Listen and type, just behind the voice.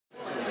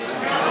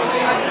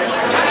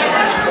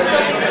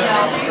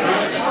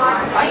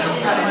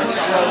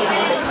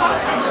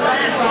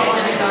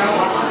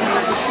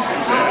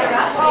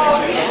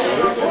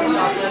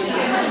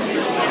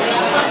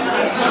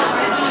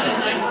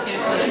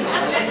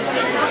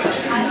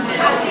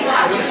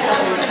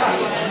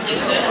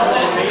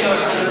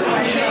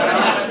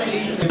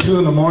2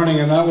 in the morning,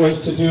 and that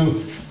was to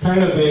do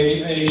kind of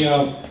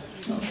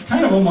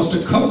kind of almost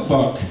a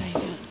cookbook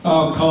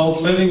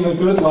called Living the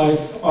Good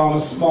Life on a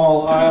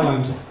Small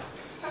Island.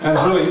 And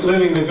it's really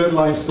living the good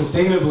life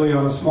sustainably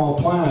on a small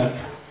planet.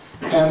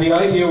 And the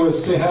idea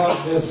was to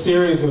have this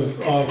series of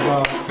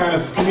kind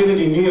of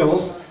community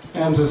meals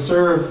and to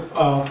serve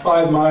a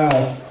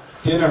 5-mile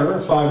dinner,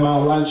 a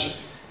 5-mile lunch,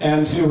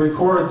 and to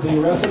record the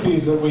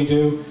recipes that we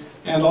do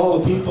and all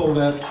the people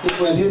that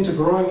went into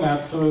growing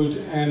that food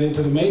and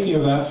into the making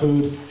of that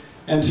food,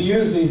 and to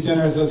use these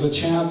dinners as a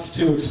chance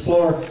to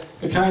explore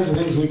the kinds of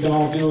things we can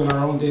all do in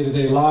our own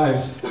day-to-day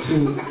lives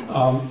to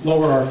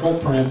lower our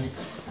footprint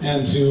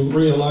and to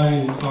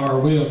realign our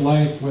way of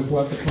life with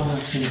what the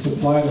planet can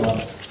supply to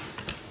us.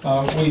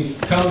 We've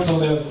come to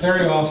live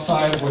very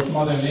offside with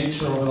Mother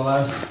Nature over the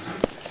last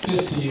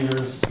 50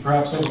 years,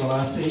 perhaps over the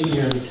last 80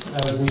 years,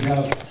 as we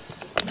have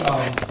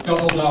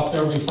guzzled up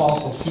every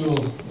fossil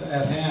fuel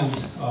at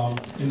hand.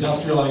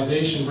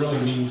 Industrialization really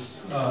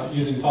means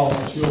using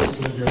fossil fuels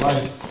to live your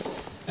life.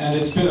 And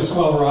it's been a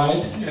swell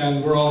ride,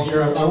 and we're all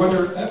here. I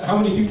wonder how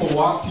many people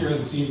walked here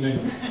this evening?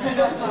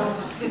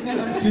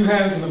 2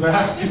 hands in the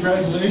back.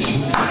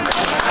 Congratulations.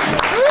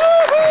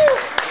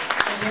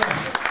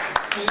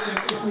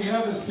 If we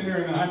have this dinner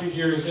in 100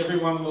 years,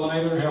 everyone will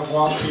either have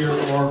walked here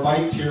or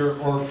biked here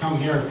or come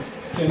here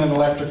in an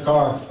electric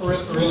car.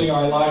 Really,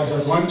 our lives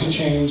are going to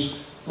change,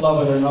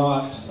 love it or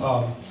not.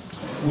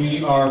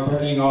 We are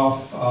burning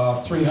off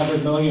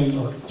 300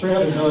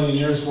 million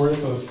years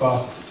worth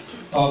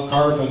of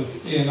carbon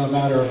in a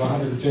matter of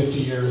 150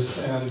 years,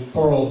 and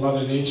poor old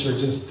Mother Nature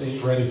just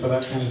ain't ready for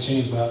that kind of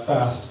change that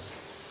fast.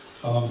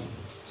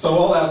 So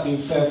all that being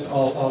said,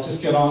 I'll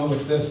just get on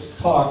with this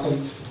talk.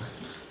 And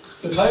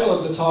the title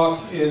of the talk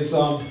is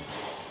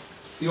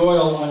The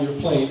Oil on Your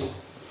Plate.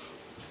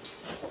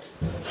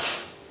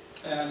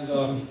 And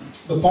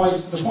the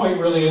point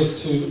really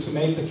is to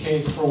make the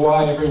case for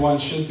why everyone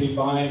should be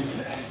buying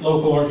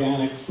local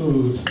organic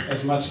food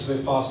as much as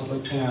they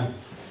possibly can.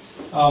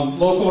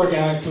 Local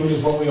organic food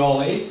is what we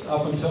all ate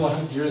up until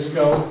 100 years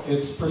ago.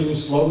 It's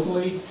produced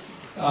locally.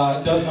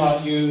 It does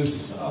not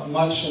use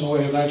much in the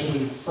way of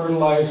nitrogen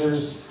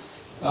fertilizers.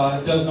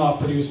 It does not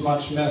produce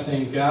much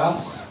methane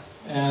gas,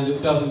 and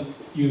it doesn't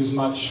use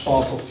much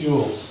fossil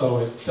fuels. So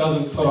it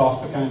doesn't put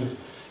off the kind of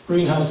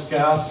greenhouse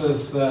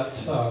gases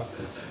that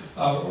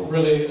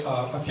really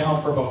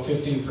account for about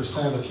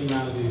 15% of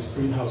humanity's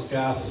greenhouse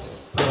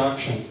gas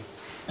production.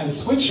 And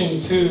switching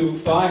to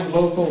buying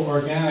local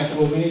organic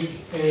will make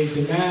a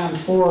demand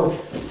for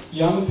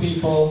young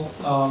people.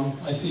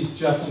 I see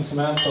Jeff and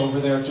Samantha over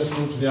there just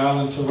moved to the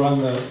island to run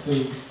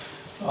the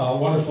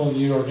wonderful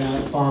new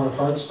organic farm at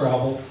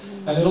Hardscrabble.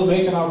 And it'll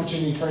make an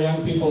opportunity for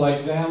young people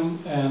like them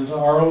and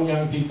our own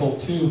young people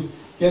to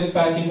get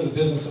back into the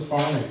business of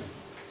farming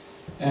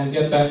and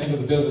get back into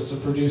the business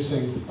of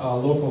producing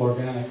local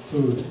organic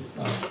food.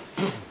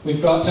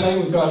 Tonight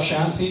we've got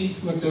Shanti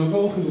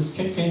McDougall, who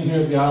came here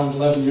to the island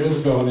 11 years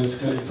ago and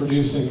has been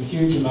producing a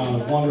huge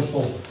amount of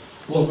wonderful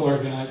local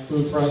organic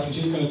food for us. And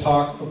she's going to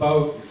talk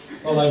about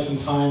the life and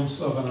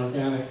times of an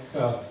organic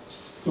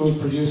food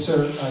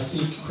producer. I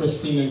see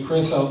Christine and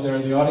Chris out there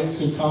in the audience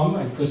who come,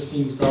 and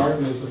Christine's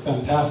garden is a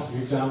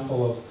fantastic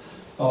example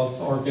of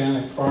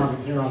organic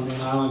farming here on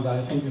Main Island.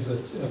 I think is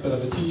a bit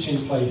of a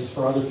teaching place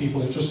for other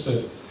people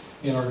interested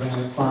in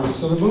organic farming.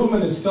 So the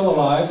movement is still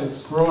alive,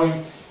 it's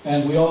growing,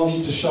 and we all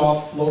need to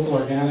shop local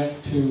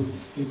organic to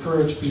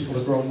encourage people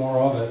to grow more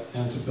of it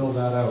and to build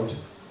that out.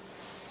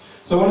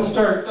 So I want to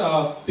start,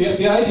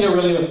 the idea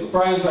really,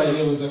 Brian's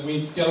idea was that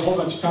we get a whole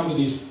bunch of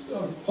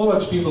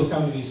people to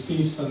come to these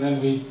feasts, and then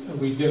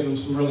we give them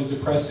some really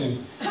depressing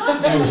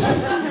news.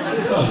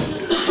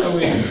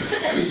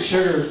 We'd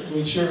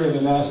sugar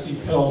the nasty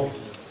pill.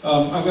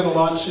 I'm going to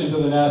launch into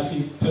the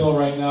nasty pill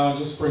right now and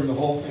just bring the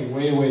whole thing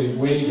way, way,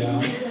 way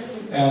down.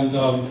 And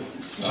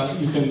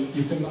you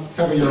can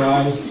cover your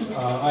eyes.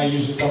 I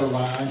usually cover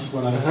my eyes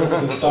when I look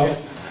at this stuff.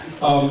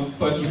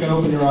 But you can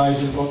open your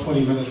eyes in about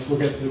 20 minutes. We'll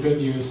get to the good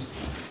news.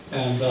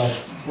 And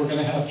we're going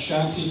to have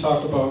Shanti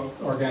talk about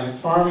organic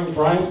farming.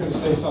 Brian's going to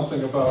say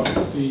something about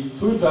the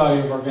food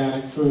value of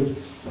organic food.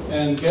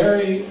 And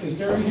Gary, is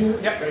Gary here?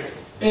 Yep, right.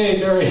 Hey,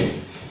 Gary.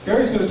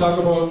 Gary's going to talk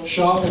about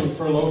shopping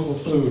for local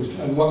food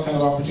and what kind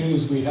of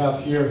opportunities we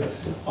have here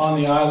on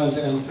the island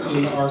and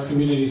in our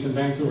communities in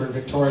Vancouver and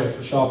Victoria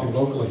for shopping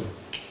locally.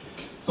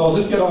 So I'll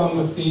just get on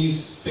with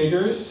these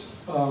figures.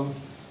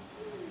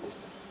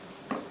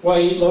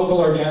 Why eat local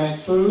organic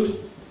food?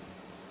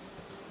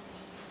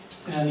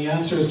 And the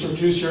answer is to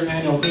reduce your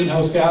annual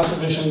greenhouse gas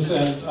emissions,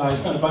 and I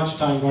spent a bunch of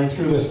time going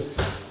through this.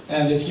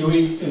 And if you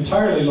eat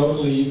entirely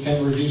locally, you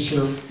can reduce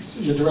your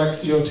direct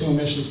CO2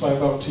 emissions by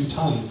about 2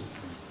 tons.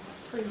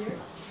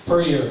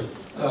 Per year.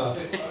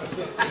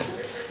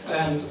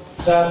 And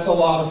that's a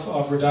lot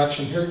of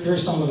reduction.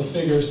 Here's some of the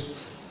figures.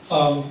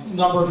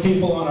 Number of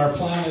people on our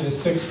planet is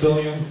 6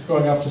 billion,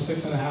 going up to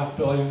 6.5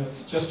 billion.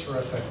 It's just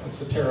terrific.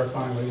 It's a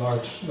terrifyingly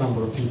large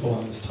number of people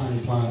on this tiny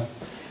planet.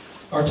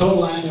 Our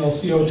total annual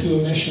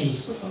CO2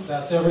 emissions,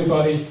 that's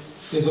everybody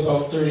is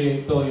about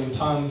 38 billion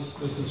tons.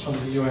 This is from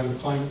the UN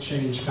Climate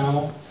Change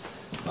Panel.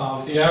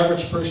 The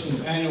average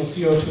person's annual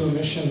CO2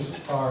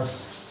 emissions are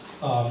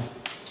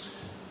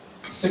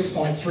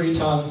 6.3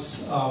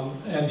 tons,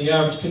 and the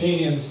average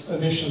Canadian's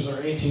emissions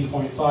are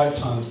 18.5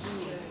 tons.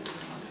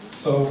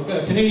 So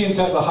Canadians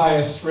have the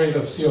highest rate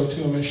of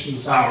CO2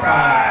 emissions. All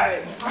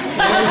right!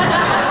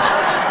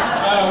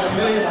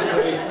 Canadians are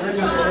great. We're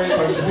just a great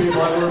bunch of people.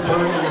 We're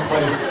burning the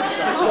place.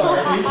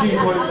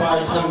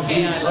 18.5 tons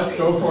each. Let's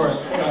go for it.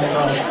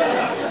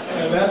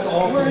 And that's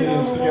all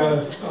Canadians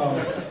together.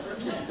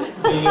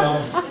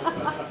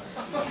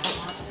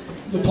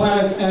 The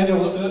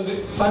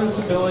planet's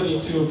ability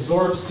to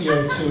absorb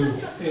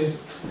CO2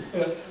 is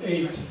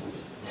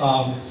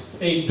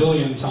 8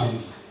 billion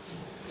tons.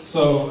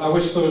 So I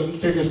wish the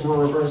figures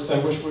were reversed. I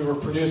wish we were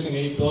producing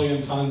 8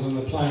 billion tons and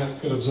the planet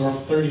could absorb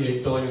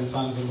 38 billion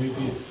tons and we'd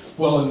be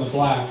well in the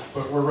black,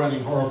 but we're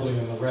running horribly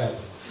in the red.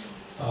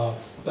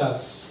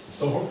 That's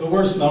the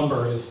worst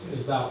number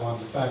is that one,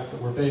 the fact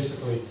that we're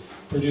basically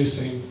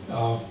producing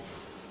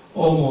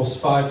almost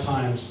 5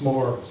 times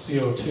more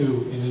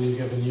CO2 in any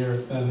given year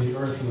than the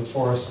earth and the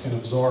forest can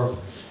absorb.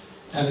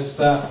 And it's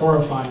that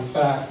horrifying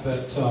fact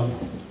that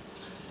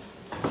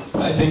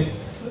I think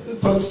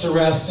puts to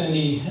rest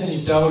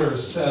any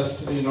doubters as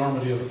to the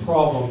enormity of the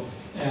problem.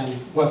 And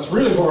what's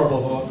really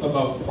horrible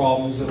about the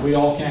problem is that we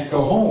all can't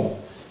go home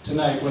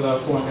tonight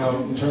without going out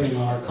and turning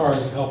on our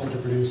cars and helping to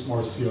produce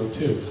more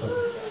CO2. So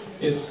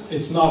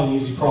it's not an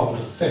easy problem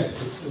to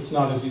fix. It's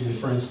not as easy,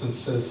 for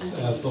instance,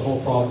 as the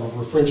whole problem of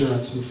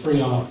refrigerants and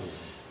Freon.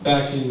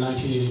 Back in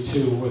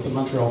 1982, with the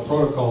Montreal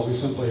Protocols, we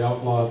simply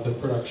outlawed the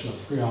production of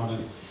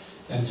Freon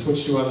and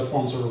switched to other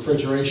forms of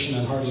refrigeration,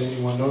 and hardly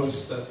anyone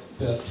noticed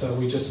that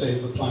we just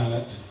saved the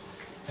planet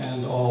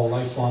and all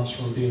life forms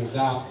from being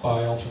zapped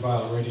by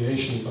ultraviolet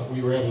radiation, but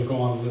we were able to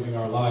go on living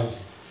our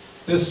lives.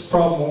 This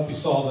problem won't be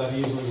solved that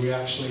easily. We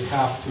actually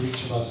have to,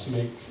 each of us,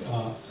 make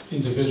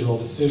individual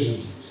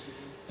decisions.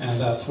 And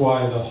that's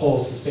why the whole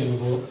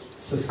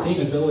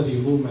sustainability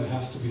movement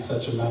has to be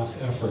such a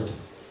mass effort.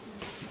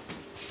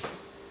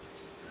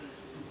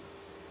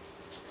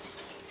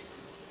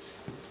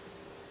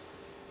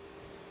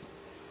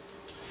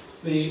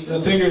 The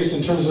figures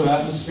in terms of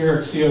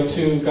atmospheric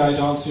CO2, Guy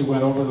Dauncey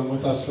went over them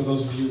with us for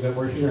those of you that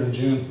were here in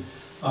June.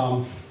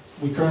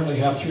 We currently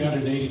have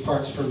 380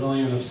 parts per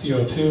million of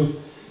CO2.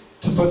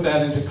 To put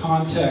that into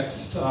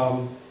context,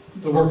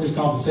 the Workers'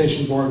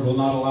 Compensation Board will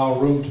not allow a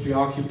room to be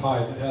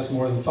occupied that has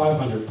more than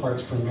 500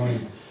 parts per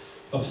million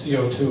of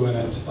CO2 in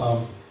it.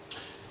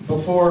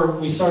 Before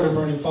we started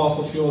burning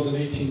fossil fuels in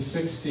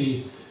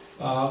 1860,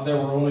 there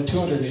were only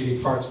 280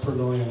 parts per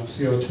million of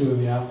CO2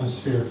 in the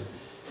atmosphere.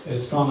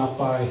 It's gone up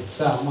by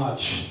that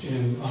much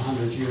in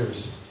 100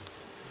 years.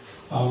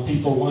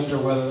 People wonder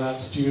whether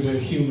that's due to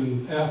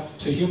human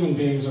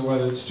beings or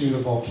whether it's due to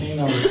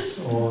volcanoes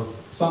or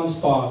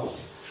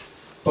sunspots.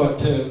 But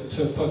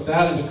to put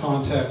that into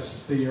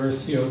context, the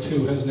Earth's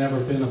CO2 has never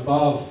been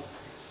above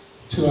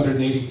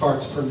 280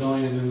 parts per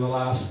million in the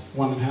last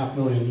 1.5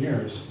 million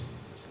years.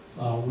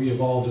 We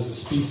evolved as a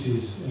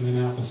species in an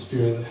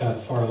atmosphere that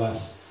had far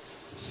less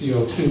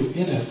CO2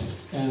 in it.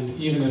 And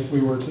even if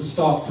we were to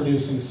stop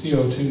producing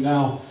CO2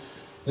 now,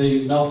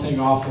 the melting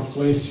off of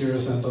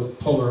glaciers and the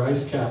polar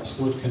ice caps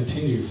would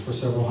continue for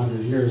several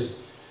hundred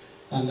years.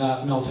 And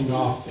that melting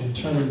off in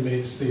turn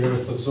makes the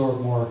Earth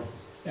absorb more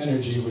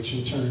energy, which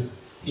in turn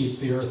heats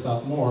the Earth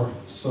up more,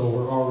 so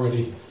we're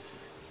already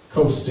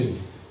coasting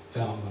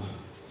down the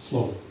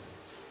slope.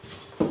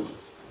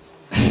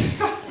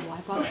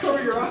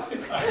 Cover your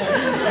eyes.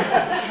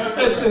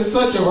 It's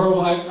such a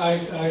horrible...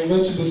 I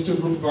mentioned this to a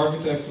group of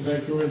architects in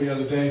Vancouver the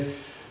other day,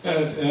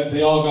 and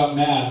they all got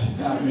mad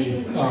at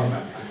me.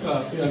 I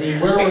mean,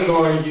 where we're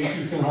going, you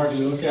can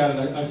hardly look at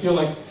it. I feel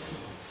like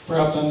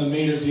perhaps I'm the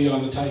maitre d'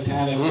 on the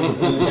Titanic,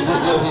 and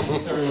it's just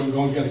everyone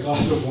go and get a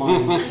glass of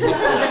wine.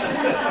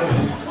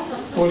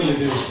 What do you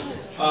do?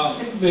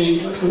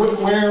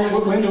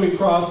 When do we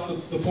cross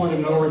the point of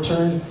no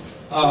return?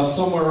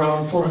 Somewhere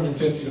around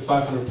 450 to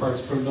 500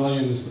 parts per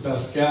million is the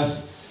best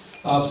guess.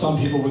 Some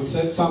people would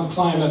say, some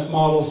climate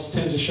models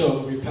tend to show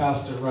that we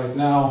passed it right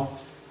now,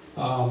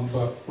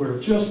 but we're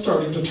just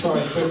starting to try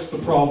and fix the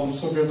problem,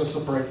 so give us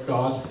a break,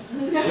 God.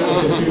 Give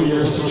us a few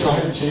years to try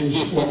and change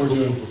what we're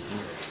doing.